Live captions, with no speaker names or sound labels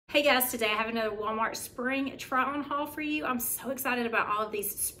Hey guys, today I have another Walmart spring try-on haul for you. I'm so excited about all of these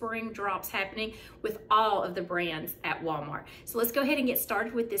spring drops happening with all of the brands at Walmart. So let's go ahead and get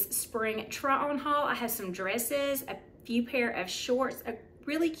started with this spring try-on haul. I have some dresses, a few pair of shorts, a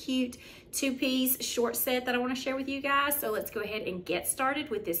really cute two-piece short set that I want to share with you guys. So let's go ahead and get started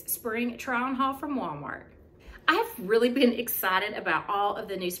with this spring try-on haul from Walmart. I have really been excited about all of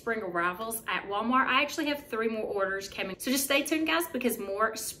the new spring arrivals at Walmart. I actually have 3 more orders coming. So just stay tuned, guys, because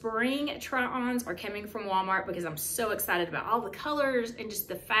more spring try-ons are coming from Walmart because I'm so excited about all the colors and just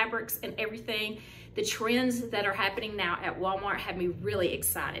the fabrics and everything. The trends that are happening now at Walmart have me really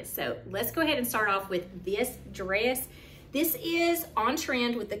excited. So let's go ahead and start off with this dress. This is on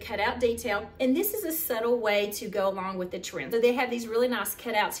trend with the cutout detail, and this is a subtle way to go along with the trend. So they have these really nice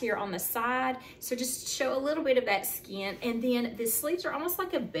cutouts here on the side, so just show a little bit of that skin. And then the sleeves are almost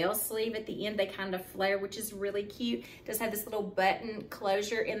like a bell sleeve at the end. They kind of flare, which is really cute. It does have this little button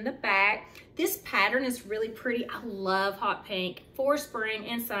closure in the back. This pattern is really pretty. I love hot pink for spring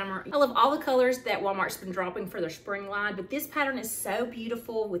and summer. I love all the colors that Walmart's been dropping for their spring line, but this pattern is so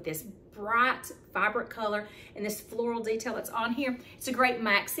beautiful with this bright, vibrant color and this floral detail that's on here. It's a great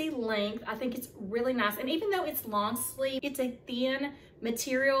maxi length. I think it's really nice. And even though it's long sleeve, it's a thin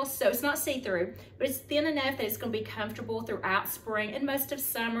material, so it's not see-through, but it's thin enough that it's going to be comfortable throughout spring and most of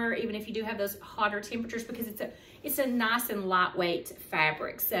summer, even if you do have those hotter temperatures, because it's a nice and lightweight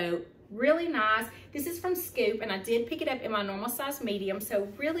fabric. So really nice. This is from Scoop, and I did pick it up in my normal size medium, so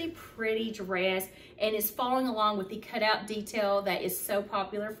really pretty dress, and is following along with the cutout detail that is so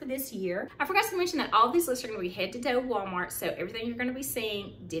popular for this year. I forgot to mention that all of these lists are going to be head-to-toe Walmart, so everything you're going to be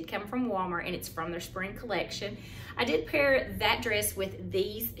seeing did come from Walmart, and it's from their spring collection. I did pair that dress with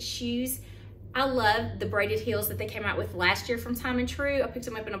these shoes. I love the braided heels that they came out with last year from Time and True. I picked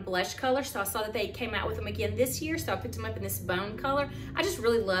them up in a blush color, so I saw that they came out with them again this year, so I picked them up in this bone color. I just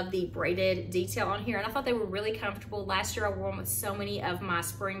really love the braided detail on here, and I thought they were really comfortable. Last year I wore them with so many of my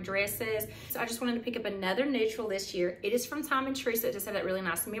spring dresses, so I just wanted to pick up another neutral this year. It is from Time and True, so it does have that really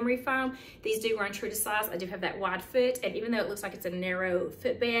nice memory foam. These do run true to size. I do have that wide foot, and even though it looks like it's a narrow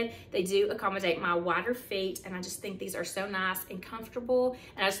footbed, they do accommodate my wider feet, and I just think these are so nice and comfortable,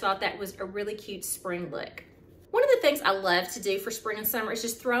 and I just thought that was a really cute spring look. One of the things I love to do for spring and summer is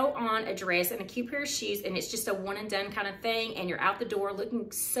just throw on a dress and a cute pair of shoes, and it's just a one and done kind of thing, and you're out the door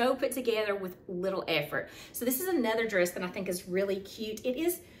looking so put together with little effort. So this is another dress that I think is really cute. It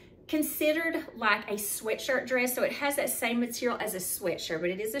is considered like a sweatshirt dress, so it has that same material as a sweatshirt, but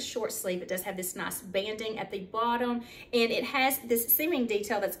it is a short sleeve. It does have this nice banding at the bottom, and it has this seaming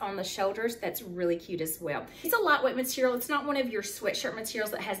detail that's on the shoulders that's really cute as well. It's a lightweight material. It's not one of your sweatshirt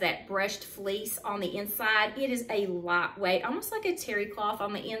materials that has that brushed fleece on the inside. It is a lightweight, almost like a terry cloth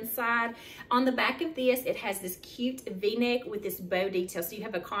on the inside. On the back of this, it has this cute V-neck with this bow detail, so you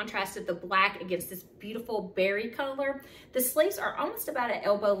have a contrast of the black against this beautiful berry color. The sleeves are almost about an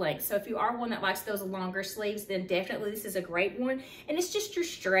elbow length, so if you are one that likes those longer sleeves, then definitely this is a great one. And it's just your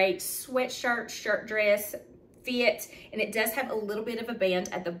straight sweatshirt, shirt dress fit, and it does have a little bit of a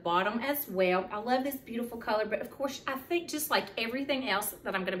band at the bottom as well. I love this beautiful color, but of course, I think just like everything else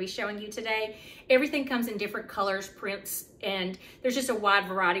that I'm going to be showing you today, everything comes in different colors, prints, and there's just a wide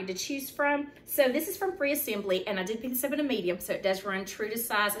variety to choose from. So this is from Free Assembly, and I did pick this up in a medium, so it does run true to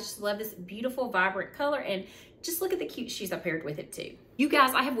size. I just love this beautiful, vibrant color, and just look at the cute shoes I paired with it too. You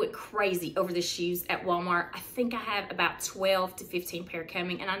guys, I have went crazy over the shoes at Walmart. I think I have about 12 to 15 pair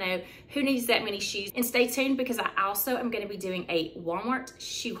coming, and I know who needs that many shoes. And stay tuned, because I also am going to be doing a Walmart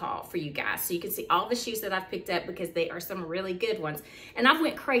shoe haul for you guys, so you can see all the shoes that I've picked up, because they are some really good ones. And I've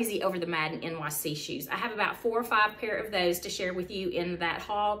went crazy over the Madden NYC shoes. I have about 4 or 5 pair of those to share with you in that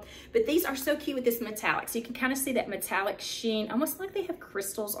haul, but these are so cute with this metallic, so you can kind of see that metallic sheen, almost like they have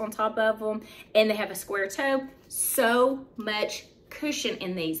crystals on top of them, and they have a square toe. So much cushion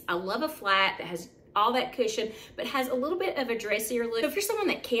in these. I love a flat that has all that cushion, but has a little bit of a dressier look. So if you're someone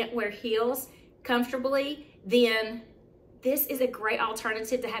that can't wear heels comfortably, then this is a great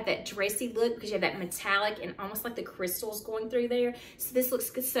alternative to have that dressy look, because you have that metallic and almost like the crystals going through there. So this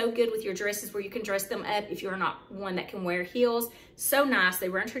looks so good with your dresses, where you can dress them up if you're not one that can wear heels. So nice. They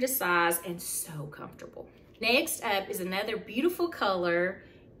run true to size and so comfortable. Next up is another beautiful color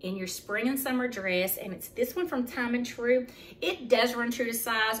in your spring and summer dress, and it's this one from Time and True. It does run true to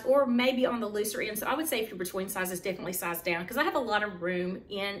size, or maybe on the looser end, so I would say if you're between sizes, definitely size down, because I have a lot of room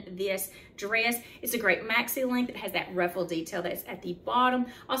in this dress. It's a great maxi length. It has that ruffle detail that's at the bottom.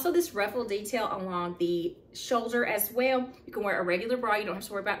 Also, this ruffle detail along the shoulder as well. You can wear a regular bra. You don't have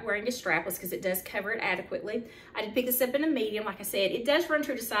to worry about wearing a strapless, because it does cover it adequately. I did pick this up in a medium. Like I said, it does run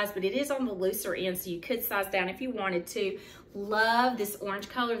true to size, but it is on the looser end, so you could size down if you wanted to. Love this orange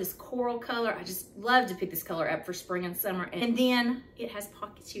color, this coral color. I just love to pick this color up for spring and summer. And then it has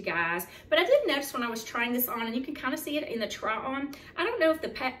pockets, you guys. But I did notice when I was trying this on, and you can kind of see it in the try on, I don't know if the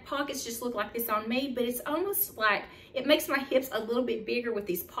pockets just look like this on me, but it's almost like it makes my hips a little bit bigger with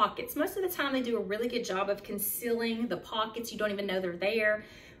these pockets. Most of the time they do a really good job of concealing the pockets. You don't even know they're there.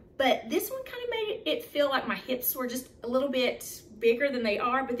 But this one kind of made it feel like my hips were just a little bit bigger than they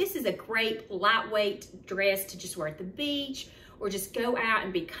are. But this is a great lightweight dress to just wear at the beach or just go out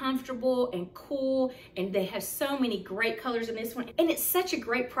and be comfortable and cool. And they have so many great colors in this one. And it's such a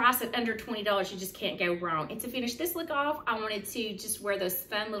great price at under $20. You just can't go wrong. And to finish this look off, I wanted to just wear those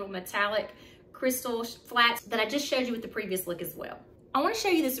fun little metallic crystal flats that I just showed you with the previous look as well. I want to show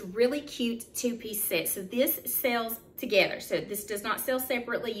you this really cute two-piece set. So this sells together. So this does not sell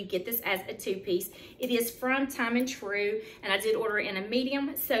separately. You get this as a two-piece. It is from Time and True, and I did order it in a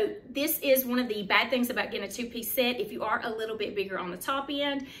medium. So this is one of the bad things about getting a two-piece set. If you are a little bit bigger on the top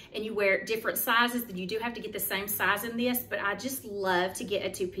end and you wear different sizes, then you do have to get the same size in this. But I just love to get a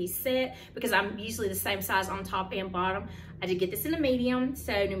two-piece set because I'm usually the same size on top and bottom. I did get this in a medium,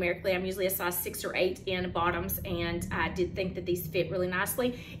 so numerically I'm usually a size 6 or 8 in bottoms, and I did think that these fit really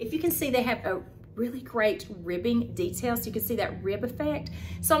nicely. If you can see, they have a really great ribbing detail, so you can see that rib effect.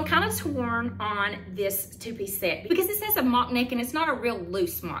 So I'm kind of torn on this two-piece set because this has a mock neck and it's not a real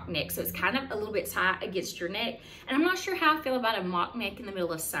loose mock neck, so it's kind of a little bit tight against your neck. And I'm not sure how I feel about a mock neck in the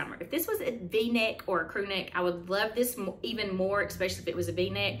middle of summer. If this was a V-neck or a crew neck, I would love this even more, especially if it was a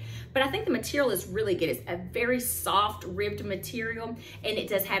V-neck. But I think the material is really good. It's a very soft ribbed material, and it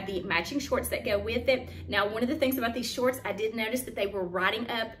does have the matching shorts that go with it. Now, one of the things about these shorts, I did notice that they were riding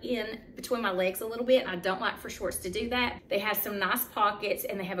up in between my legs a little bit, and I don't like for shorts to do that. They have some nice pockets,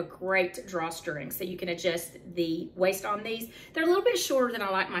 and they have a great drawstring, so you can adjust the waist on these. They're a little bit shorter than I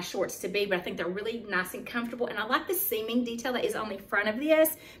like my shorts to be, but I think they're really nice and comfortable, and I like the seaming detail that is on the front of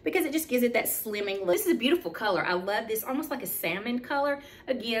this because it just gives it that slimming look. This is a beautiful color. I love this, almost like a salmon color.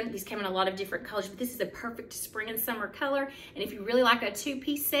 Again, these come in a lot of different colors, but this is a perfect spring and summer color, and if you really like a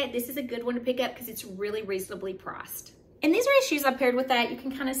two-piece set, this is a good one to pick up because it's really reasonably priced. And these are the shoes I paired with that. You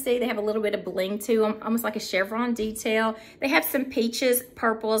can kind of see they have a little bit of bling to them, almost like a chevron detail. They have some peaches,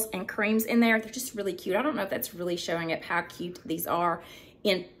 purples, and creams in there. They're just really cute. I don't know if that's really showing up how cute these are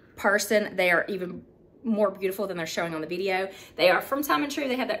in person. They are even more beautiful than they're showing on the video. They are from Time and True.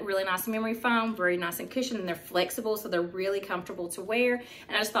 They have that really nice memory foam, very nice and cushioned, and they're flexible, so they're really comfortable to wear.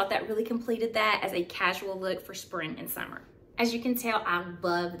 And I just thought that really completed that as a casual look for spring and summer. As you can tell, I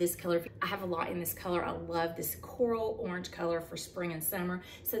love this color. I have a lot in this color. I love this coral orange color for spring and summer.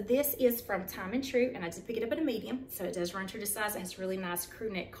 So this is from Time and True, and I did pick it up in a medium, so it does run true to size. It has a really nice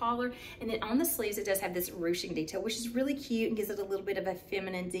crew neck collar, and then on the sleeves, it does have this ruching detail, which is really cute and gives it a little bit of a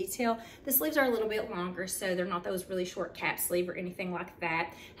feminine detail. The sleeves are a little bit longer, so they're not those really short cap sleeve or anything like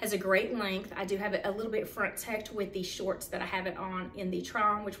that. Has a great length. I do have it a little bit front tucked with the shorts that I have it on in the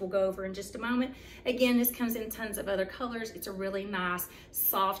try-on, which we'll go over in just a moment. Again, this comes in tons of other colors. It's a really nice,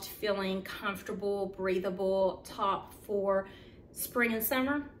 soft feeling, comfortable, breathable top for spring and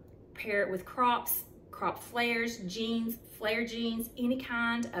summer. Pair it with crops, crop flares, jeans, flare jeans, any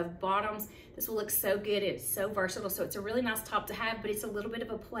kind of bottoms. This will look so good. It's so versatile. So it's a really nice top to have, but it's a little bit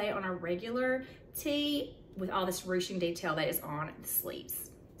of a play on a regular tee with all this ruching detail that is on the sleeves.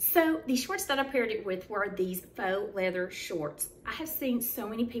 So the shorts that I paired it with were these faux leather shorts. I have seen so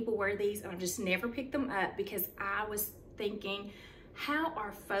many people wear these, and I've just never picked them up because I was thinking, how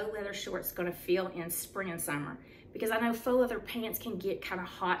are faux leather shorts going to feel in spring and summer? Because I know faux leather pants can get kind of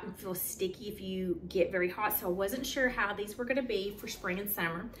hot and feel sticky if you get very hot, so I wasn't sure how these were going to be for spring and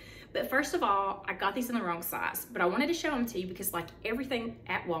summer. But first of all, I got these in the wrong size, but I wanted to show them to you because like everything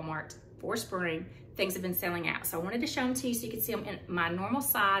at Walmart for spring, things have been selling out. So I wanted to show them to you so you could see them in my normal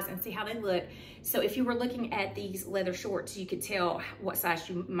size and see how they look. So if you were looking at these leather shorts, you could tell what size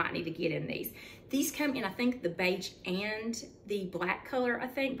you might need to get in these. These come in, I think, the beige and the black color, I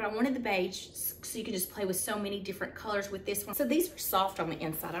think, but I wanted the beige so you can just play with so many different colors with this one. So these are soft on the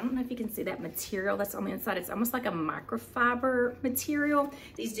inside. I don't know if you can see that material that's on the inside. It's almost like a microfiber material.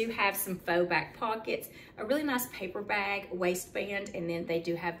 These do have some faux back pockets, a really nice paper bag, waistband, and then they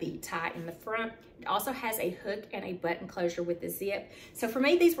do have the tie in the front. It also has a hook and a button closure with the zip. So for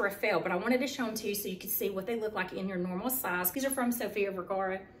me, these were a fail, but I wanted to show them to you so you could see what they look like in your normal size. These are from Sofia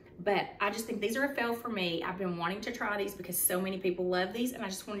Vergara, but I just think these are a fail for me. I've been wanting to try these because so many people love these, and I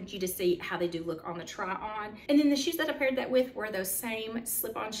just wanted you to see how they do look on the try on. And then the shoes that I paired that with were those same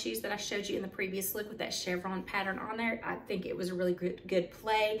slip-on shoes that I showed you in the previous look with that chevron pattern on there. I think it was a really good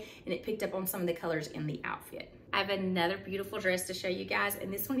play, and it picked up on some of the colors in the outfit. I have another beautiful dress to show you guys,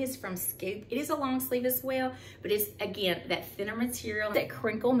 and this one is from Scoop. It is a long sleeve as well, but it's, again, that thinner material, that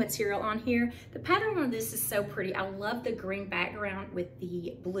crinkle material on here. The pattern on this is so pretty. I love the green background with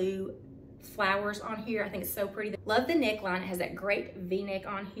the blue flowers on here. I think it's so pretty. Love the neckline. It has that great V-neck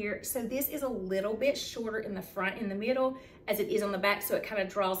on here. So this is a little bit shorter in the front, in the middle, as it is on the back, so it kind of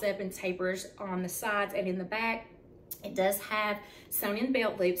draws up and tapers on the sides and in the back. It does have sewn in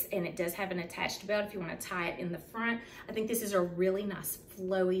belt loops, and it does have an attached belt if you want to tie it in the front. I think this is a really nice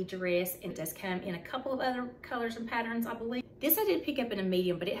flowy dress, and it does come in a couple of other colors and patterns, I believe. This I did pick up in a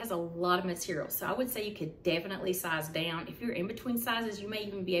medium, but it has a lot of material, so I would say you could definitely size down. If you're in between sizes, you may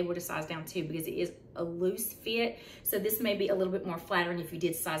even be able to size down too, because it is a loose fit. So this may be a little bit more flattering if you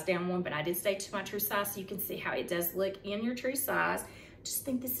did size down one, but I did stay to my true size, so you can see how it does look in your true size. Just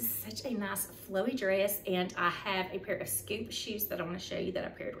think this is such a nice flowy dress, and I have a pair of Scoop shoes that I want to show you that I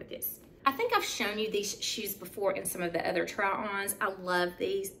paired with this. I think I've shown you these shoes before in some of the other try-ons. I love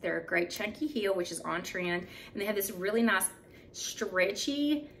these. They're a great chunky heel, which is on trend, and they have this really nice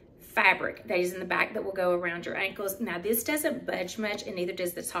stretchy fabric that is in the back that will go around your ankles. Now this doesn't budge much, and neither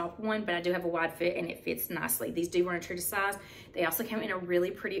does the top one, but I do have a wide fit and it fits nicely. These do run true to size. They also come in a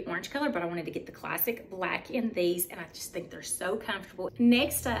really pretty orange color, but I wanted to get the classic black in these, and I just think they're so comfortable.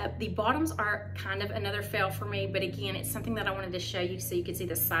 Next up, the bottoms are kind of another fail for me, but again, it's something that I wanted to show you so you could see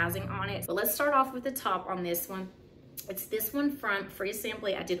the sizing on it. So let's start off with the top on this one. It's this one from Free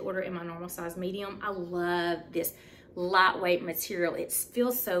Assembly. I did order in my normal size medium. I love this lightweight material. It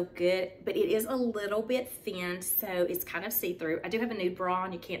feels so good, but it is a little bit thin, so it's kind of see-through. I do have a nude bra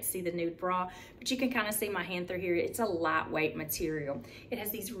on. You can't see the nude bra, but you can kind of see my hand through here. It's a lightweight material. It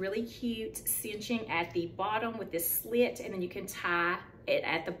has these really cute cinching at the bottom with this slit, and then you can tie it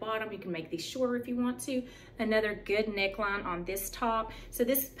at the bottom. You can make these shorter if you want to. Another good neckline on this top. So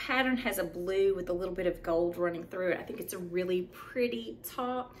this pattern has a blue with a little bit of gold running through it. I think it's a really pretty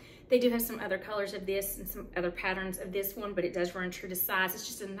top. They do have some other colors of this and some other patterns of this one, but it does run true to size. It's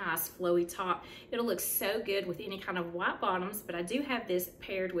just a nice flowy top. It'll look so good with any kind of white bottoms, but I do have this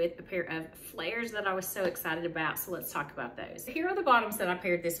paired with a pair of flares that I was so excited about, so let's talk about those. Here are the bottoms that I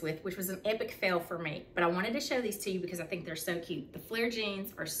paired this with, which was an epic fail for me, but I wanted to show these to you because I think they're so cute. The flare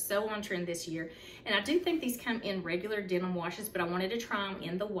jeans are so on trend this year, and I do think these come in regular denim washes, but I wanted to try them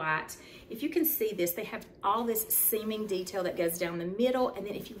in the white. If you can see this, they have all this seaming detail that goes down the middle, and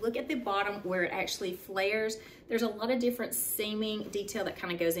then if you look at the bottom where it actually flares, there's a lot of different seaming detail that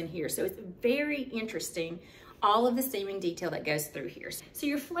kind of goes in here. So it's very interesting, all of the seaming detail that goes through here. So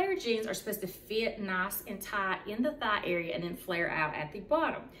your flare jeans are supposed to fit nice and tight in the thigh area and then flare out at the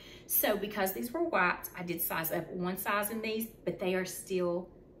bottom. So because these were white, I did size up one size in these, but they are still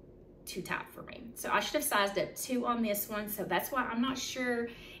too tight for me. So I should have sized up 2 on this one. So that's why I'm not sure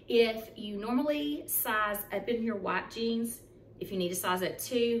if you normally size up in your white jeans. If you need to size up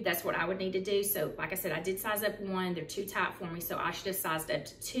 2, that's what I would need to do. So like I said, I did size up 1. They're too tight for me, so I should have sized up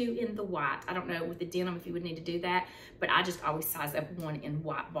to 2 in the white. I don't know with the denim if you would need to do that, but I just always size up 1 in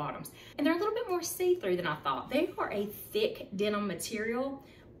white bottoms. And they're a little bit more see-through than I thought. They are a thick denim material,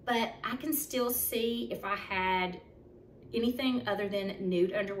 but I can still see if I had anything other than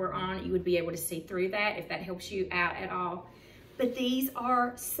nude underwear on, you would be able to see through that, if that helps you out at all. But these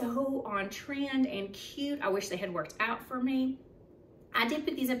are so on trend and cute. I wish they had worked out for me. I did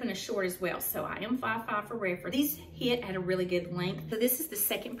pick these up in a short as well, so I am 5'5" for reference. These hit at a really good length. So this is the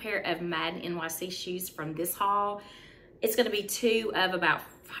second pair of Madden NYC shoes from this haul. It's gonna be 2 of about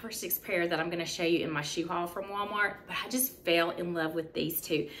 5 or 6 pair that I'm gonna show you in my shoe haul from Walmart, but I just fell in love with these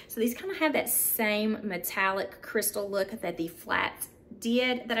 2. So these kind of have that same metallic crystal look that the flats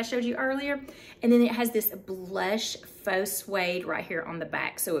did that I showed you earlier. And then it has this blush faux suede right here on the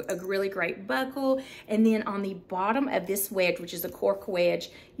back. So a really great buckle. And then on the bottom of this wedge, which is a cork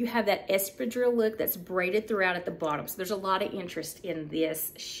wedge, you have that espadrille look that's braided throughout at the bottom. So there's a lot of interest in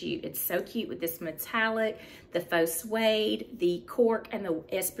this shoe. It's so cute with this metallic, the faux suede, the cork, and the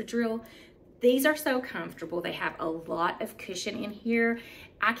espadrille. These are so comfortable. They have a lot of cushion in here.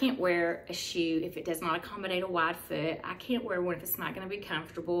 I can't wear a shoe if it does not accommodate a wide foot. I can't wear one if it's not gonna be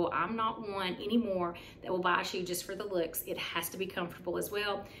comfortable. I'm not one anymore that will buy a shoe just for the looks. It has to be comfortable as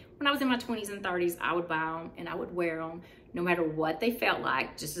well. When I was in my 20s and 30s, I would buy them and I would wear them no matter what they felt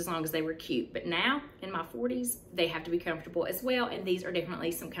like, just as long as they were cute. But now, in my 40s, they have to be comfortable as well, and these are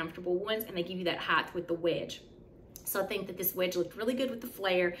definitely some comfortable ones, and they give you that height with the wedge. So I think that this wedge looked really good with the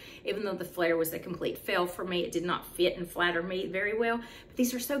flare, even though the flare was a complete fail for me. It did not fit and flatter me very well. But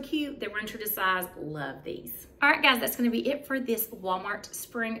These are so cute. They run true to size. Love these. All right, guys, that's going to be it for this Walmart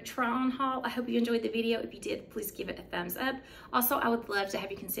spring try-on haul. I hope you enjoyed the video. If you did, please give it a thumbs up. Also, I would love to have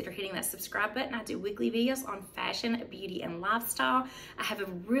you consider hitting that subscribe button. I do weekly videos on fashion, beauty, and lifestyle. I have a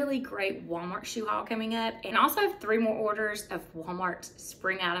really great Walmart shoe haul coming up, and I also have 3 more orders of Walmart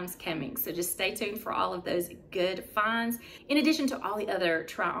spring items coming. So just stay tuned for all of those good finds, in addition to all the other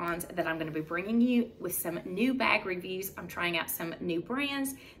try-ons that I'm going to be bringing you with some new bag reviews. I'm trying out some new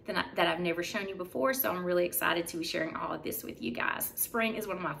brands that I've never shown you before, so I'm really excited to be sharing all of this with you guys. Spring is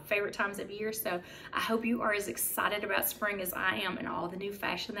one of my favorite times of year, so I hope you are as excited about spring as I am and all the new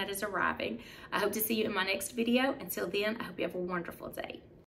fashion that is arriving. I hope to see you in my next video. Until then, I hope you have a wonderful day.